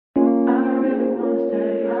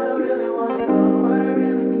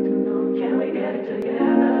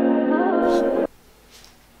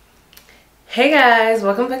Hey guys,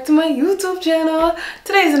 welcome back to my YouTube channel.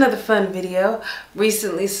 Today's another fun video.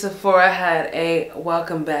 Recently Sephora had a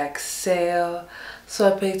welcome back sale, so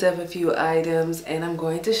I picked up a few items and I'm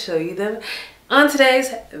going to show you them on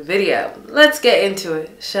today's video. Let's get into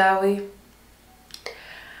it, shall we?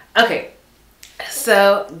 Okay,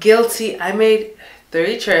 so guilty. I made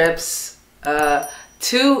 3 trips,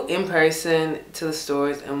 2 in person to the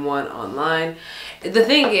stores and 1 online. The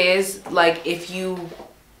thing is, like,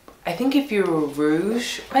 I think if you're a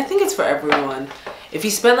Rouge, I think it's for everyone. If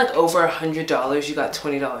you spent like over $100, you got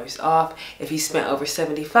 $20 off. If you spent over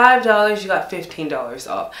 $75, you got $15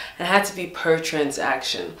 off. And it had to be per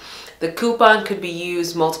transaction. The coupon could be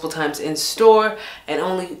used multiple times in store and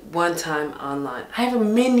only 1 time online. I have a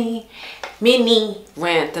mini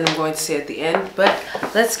rant that I'm going to say at the end, but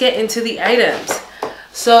let's get into the items.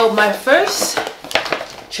 So my first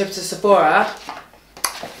trip to Sephora,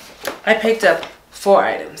 I picked up 4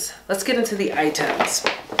 items. Let's get into the items.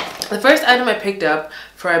 The first item I picked up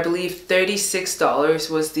for, I believe, $36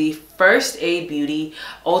 was the First Aid Beauty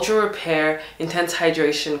Ultra Repair Intense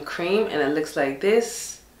Hydration Cream, and it looks like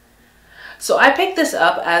this. So I picked this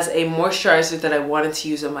up as a moisturizer that I wanted to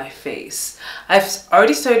use on my face. I've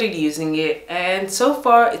already started using it and so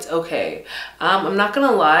far it's okay. I'm not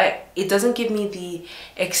gonna lie, it doesn't give me the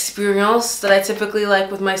experience that I typically like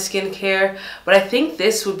with my skincare, but I think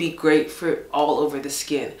this would be great for all over the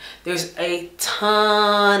skin. There's a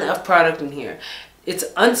ton of product in here. It's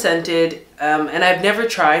unscented, and I've never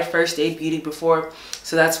tried First Aid Beauty before,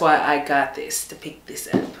 so that's why I got this, to pick this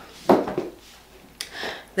up.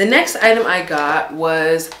 The next item I got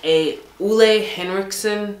was a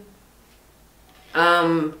OLEHENRIKSEN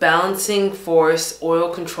Balancing Force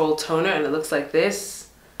Oil Control Toner, and it looks like this.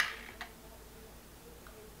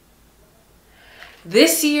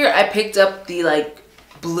 This year I picked up the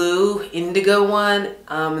blue indigo one,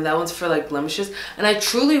 and that one's for blemishes, and I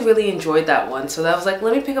truly really enjoyed that one, so that was let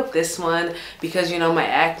me pick up this one because, you know, my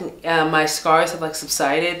acne, my scars have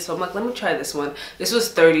subsided, so I'm let me try this one. This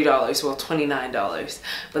was $30, well, $29,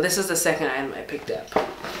 but this is the second item I picked up.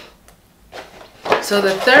 So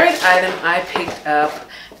the third item I picked up,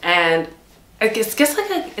 and I guess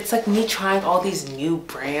it's like me trying all these new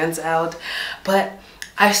brands out, but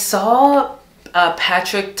I saw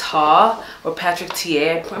Patrick Ta, or Patrick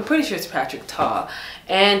Ta, I'm pretty sure it's Patrick Ta,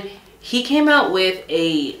 and he came out with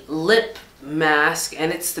a lip mask,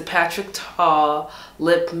 and it's the Patrick Ta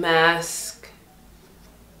lip mask.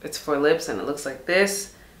 It's for lips, and it looks like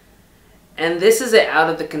this, and this is it out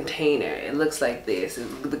of the container. It looks like this,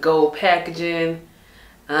 the gold packaging.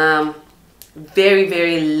 Very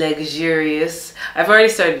very luxurious. I've already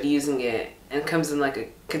started using it, and it comes in a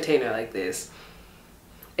container like this.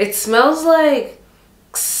 It smells like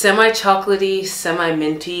semi-chocolatey,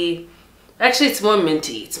 semi-minty. Actually, it's more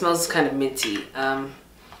minty. It smells kind of minty. And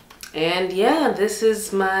yeah, this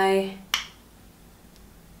is my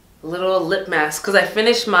little lip mask, because I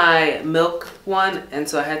finished my milk one, and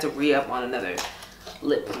so I had to re-up on another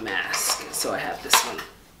lip mask. So I have this one.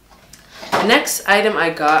 The next item I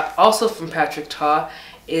got, also from Patrick Ta,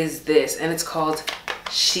 is this, and it's called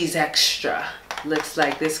She's Extra. Looks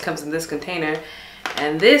like this, comes in this container.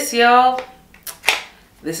 And this, y'all,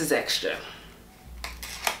 this is extra.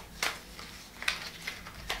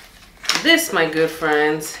 This, my good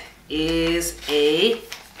friends, is a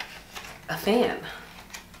fan.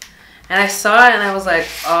 And I saw it and I was like,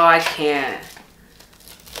 oh, I can't.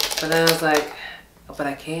 But then I was like, oh, but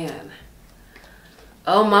I can.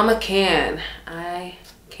 Oh, mama can. I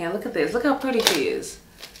can. Look at this. Look how pretty she is.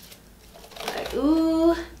 Like,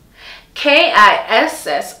 ooh.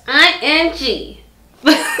 K-I-S-S-I-N-G.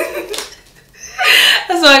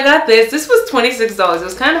 So I got this. This was $26. It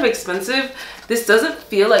was kind of expensive. This doesn't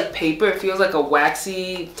feel like paper. It feels like a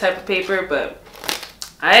waxy type of paper, but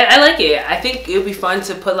I like it. I think it would be fun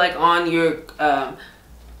to put on your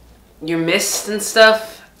mist and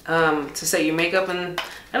stuff, to set your makeup, and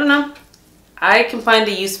I don't know. I can find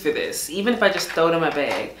a use for this, even if I just throw it in my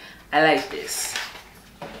bag. I like this.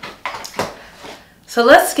 So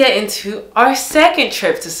let's get into our second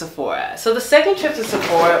trip to Sephora. So the second trip to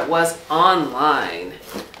Sephora was online.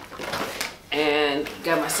 And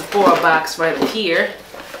got my Sephora box right up here.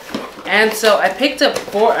 And so I picked up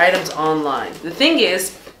 4 items online. The thing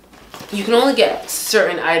is, you can only get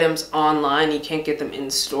certain items online. You can't get them in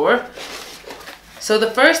store. So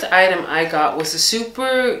the first item I got was the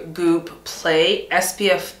Supergoop Play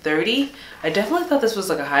SPF 30. I definitely thought this was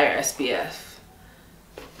a higher SPF.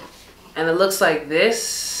 And it looks like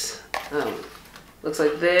this. Looks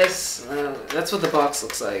like this. That's what the box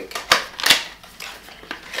looks like.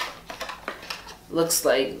 Looks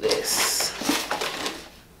like this.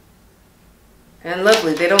 And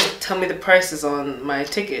lovely, they don't tell me the prices on my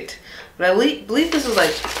ticket. But I believe this was like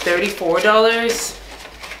 $34.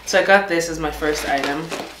 So I got this as my first item.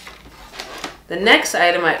 The next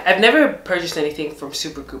item, I've never purchased anything from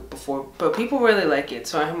Supergoop before, but people really like it.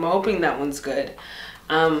 So I'm hoping that one's good.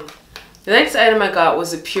 The next item I got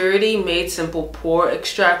was a Purity Made Simple Pore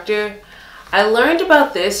Extractor. I learned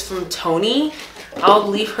about this from Toni. I'll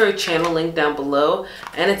leave her channel link down below.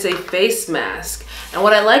 And it's a face mask. And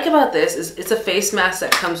what I like about this is it's a face mask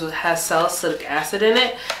that has salicylic acid in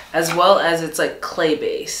it, as well as it's like clay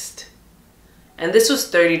based. And this was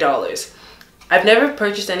 $30. I've never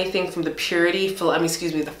purchased anything from the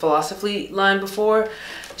the Philosophy line before.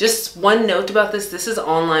 Just one note about this is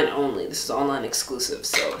online only. This is online exclusive,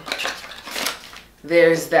 so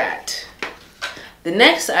there's that. The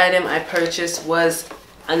next item I purchased was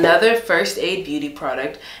another First Aid Beauty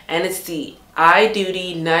product, and it's the Eye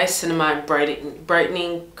Duty Niacinamide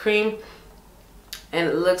Brightening Cream. And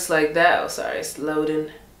it looks like that. Oh, sorry, it's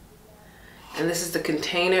loading. And this is the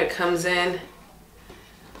container it comes in.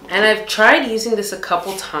 And I've tried using this a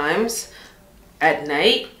couple times at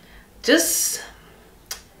night. This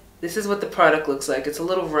is what the product looks like. It's a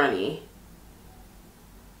little runny.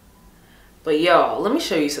 But y'all, let me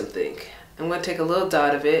show you something. I'm going to take a little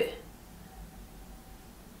dot of it.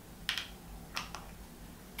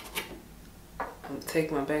 I'm going to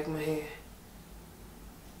take my back of my hair.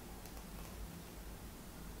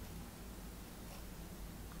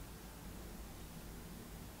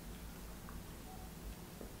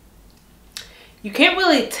 You can't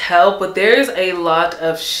really tell, but there's a lot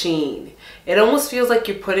of sheen. It almost feels like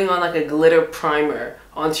you're putting on like a glitter primer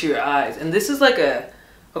onto your eyes. And this is like a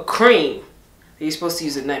cream that you're supposed to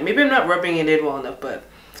use at night. Maybe I'm not rubbing it in well enough, but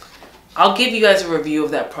I'll give you guys a review of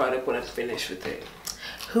that product when I'm finished with it.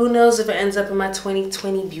 Who knows if it ends up in my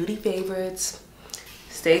 2020 beauty favorites.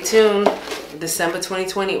 Stay tuned. December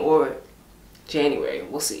 2020 or January.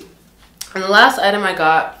 We'll see. And the last item I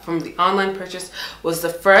got from the online purchase was the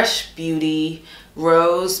Fresh Beauty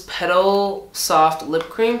Rose Petal-Soft Lip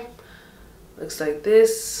Cream. Looks like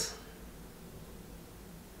this.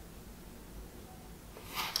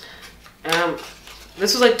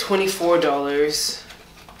 This was like $24.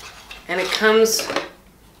 And it comes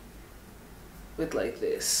with like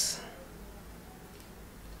this.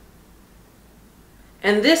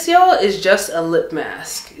 And this, y'all, is just a lip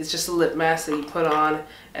mask. It's just a lip mask that you put on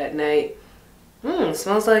at night. It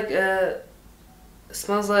smells like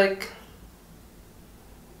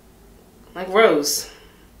rose.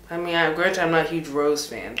 I mean, granted, I'm not a huge rose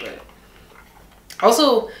fan, but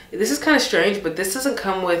also this is kind of strange. But this doesn't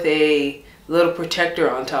come with a little protector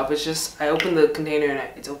on top. It's just I open the container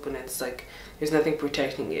and it's open. It's like there's nothing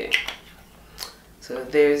protecting it. So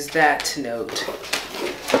there's that to note.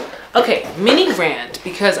 Okay, mini rant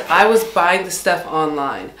because I was buying the stuff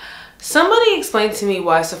online. Somebody explained to me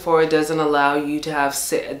why Sephora doesn't allow you to have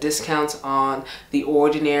discounts on the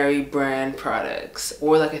Ordinary brand products,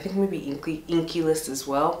 or like I think maybe Inky List as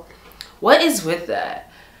well. What is with that?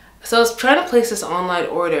 So I was trying to place this online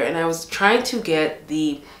order and I was trying to get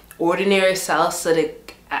the Ordinary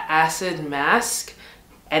Salicylic Acid Mask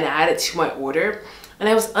and add it to my order, and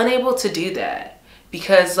I was unable to do that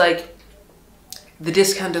because like the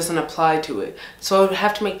discount doesn't apply to it. So I would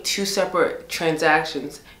have to make two separate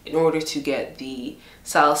transactions in order to get the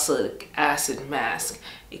salicylic acid mask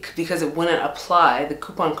because it wouldn't apply, the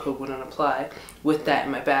coupon code wouldn't apply with that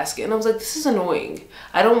in my basket. And I was like, this is annoying.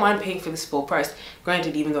 I don't mind paying for this full price.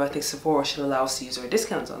 Granted, even though I think Sephora should allow us to use our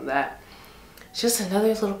discounts on that. It's just another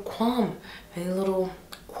little qualm, a little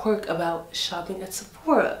quirk about shopping at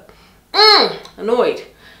Sephora. Annoyed.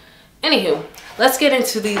 Anywho, let's get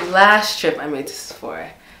into the last trip I made to Sephora.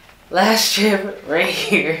 Last trip right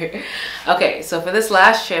here. Okay, so for this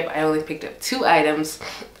last trip, I only picked up 2 items.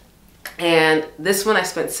 And this one I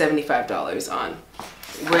spent $75 on.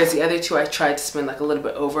 Whereas the other 2 I tried to spend like a little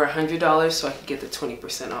bit over $100 so I could get the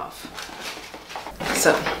 20% off.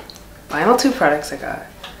 So, final 2 products I got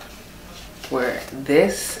were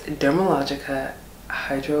this Dermalogica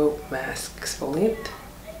Hydro Mask Exfoliant.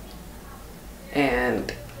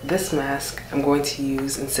 And this mask I'm going to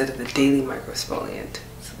use instead of the Daily Micro Exfoliant.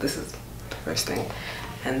 So this is the first thing.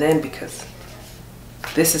 And then because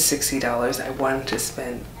this is $60, I wanted to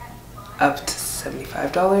spend up to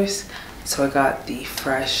 $75. So I got the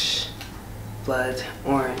Fresh Blood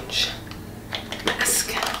Orange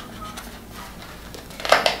Mask.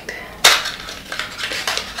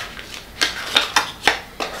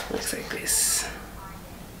 Looks like this.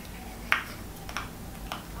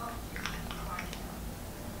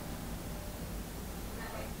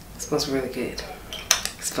 It smells really good.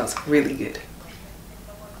 It smells really good.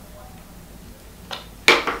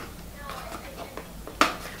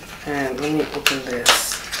 And let me open this.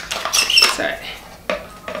 Sorry.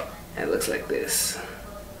 It looks like this.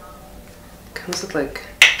 Comes with like,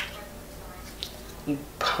 you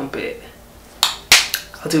pump it.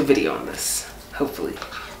 I'll do a video on this, hopefully.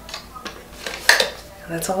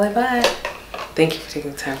 And that's all I buy. Thank you for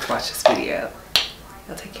taking the time to watch this video.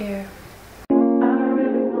 Y'all take care.